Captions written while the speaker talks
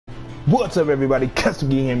What's up, everybody?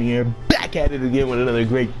 Custom-Kit-Gamin here, back at it again with another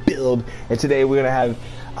great build. And today we're gonna have,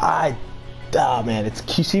 it's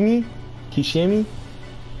Kishime.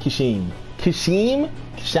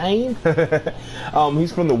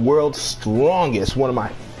 He's from the world's strongest, one of my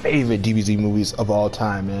favorite DBZ movies of all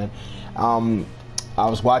time, man. I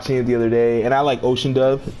was watching it the other day, and I like ocean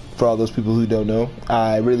dub. For all those people who don't know,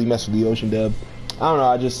 I really mess with the ocean dub. I don't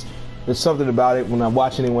know, there's something about it. When I'm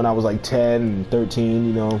watching it when I was like 10 and 13,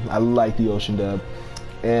 you know, I like the ocean dub.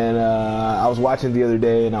 And I was watching it the other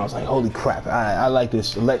day, and I was like, holy crap, I like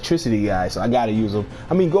this electricity guy, so I gotta use him.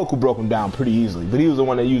 I mean, Goku broke him down pretty easily, but he was the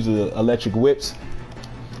one that used the electric whips.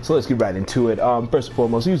 So let's get right into it. First and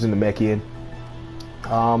foremost, using the Mechian.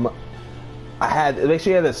 It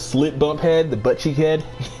actually had a slit bump head, the butt cheek head,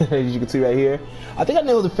 as you can see right here. I think I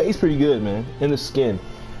nailed the face pretty good, man, and the skin.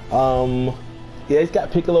 Yeah, it's got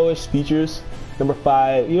Piccolo-ish features. Number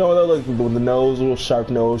 5, you know, like the nose, little sharp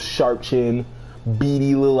nose, sharp chin,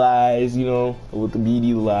 beady little eyes, you know, with the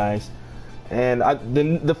beady little eyes. And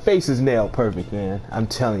the face is nailed perfect, man. I'm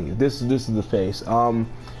telling you, this is the face.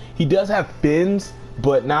 He does have fins,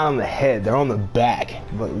 but not on the head. They're on the back,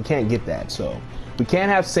 but we can't get that, so. We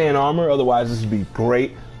can't have sand armor, otherwise this would be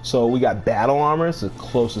great. So we got battle armor, it's the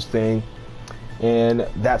closest thing. And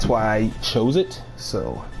that's why I chose it,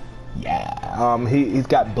 so yeah. He's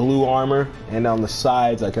got blue armor, and on the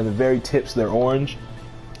sides, like on the very tips, they're orange.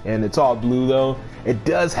 And it's all blue though. It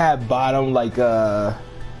does have bottom like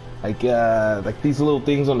these little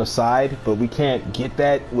things on the side, but we can't get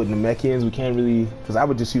that with the Mechians. We can't really, because I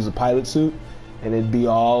would just use a pilot suit and it'd be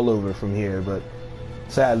all over from here, but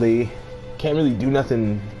sadly can't really do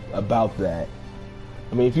nothing about that.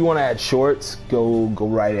 I mean, if you want to add shorts, go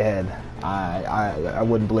right ahead. I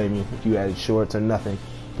wouldn't blame you if you added shorts or nothing,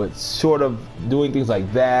 but short of doing things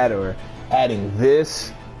like that or adding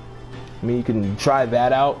this, I mean, you can try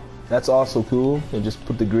that out. That's also cool. And just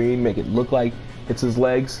put the green, make it look like it's his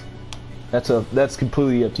legs. That's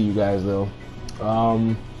completely up to you guys though.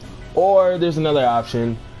 Or there's another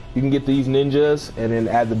option. You can get these ninjas and then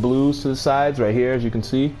add the blues to the sides right here, as you can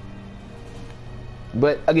see.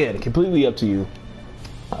 But again, completely up to you.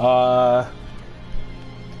 I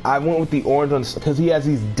went with the orange one because he has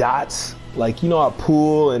these dots, like, you know how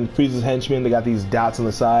Pool and Frieza's henchmen, they got these dots on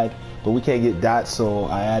the side, but we can't get dots, so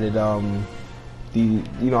I added I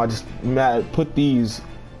just put these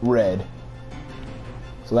red,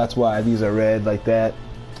 so that's why these are red like that.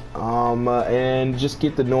 And just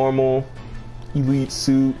get the normal elite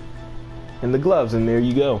suit and the gloves, and there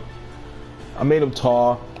you go. I made him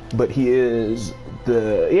tall, but he is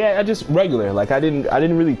I just regular, like I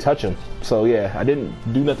didn't really touch him, so yeah, I didn't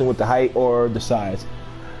do nothing with the height or the size.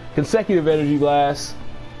 Consecutive energy blast,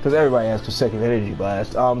 because everybody has consecutive energy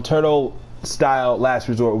blast. Turtle style last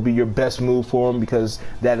resort would be your best move for him, because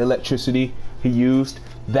that electricity he used,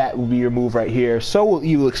 that would be your move right here. So will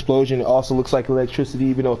evil explosion. It also looks like electricity,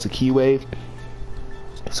 even though it's a key wave.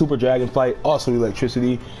 Super dragon fight, also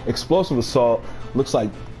electricity. Explosive assault looks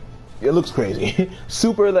like, it looks crazy.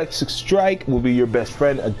 Super electric strike will be your best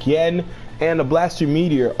friend again, and a blaster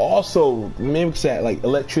meteor also mimics that like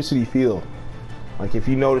electricity field. Like if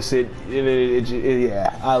you notice it,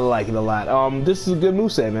 yeah, I like it a lot. This is a good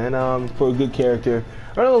moveset, man. For a good character,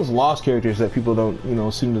 one of those lost characters that people don't, you know,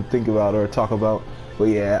 seem to think about or talk about. But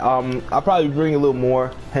yeah, I'll probably bring a little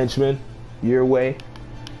more henchmen your way.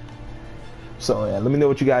 So yeah, let me know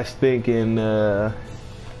what you guys think, and I'll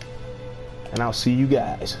see you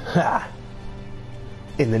guys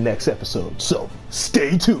in the next episode. So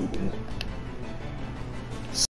stay tuned.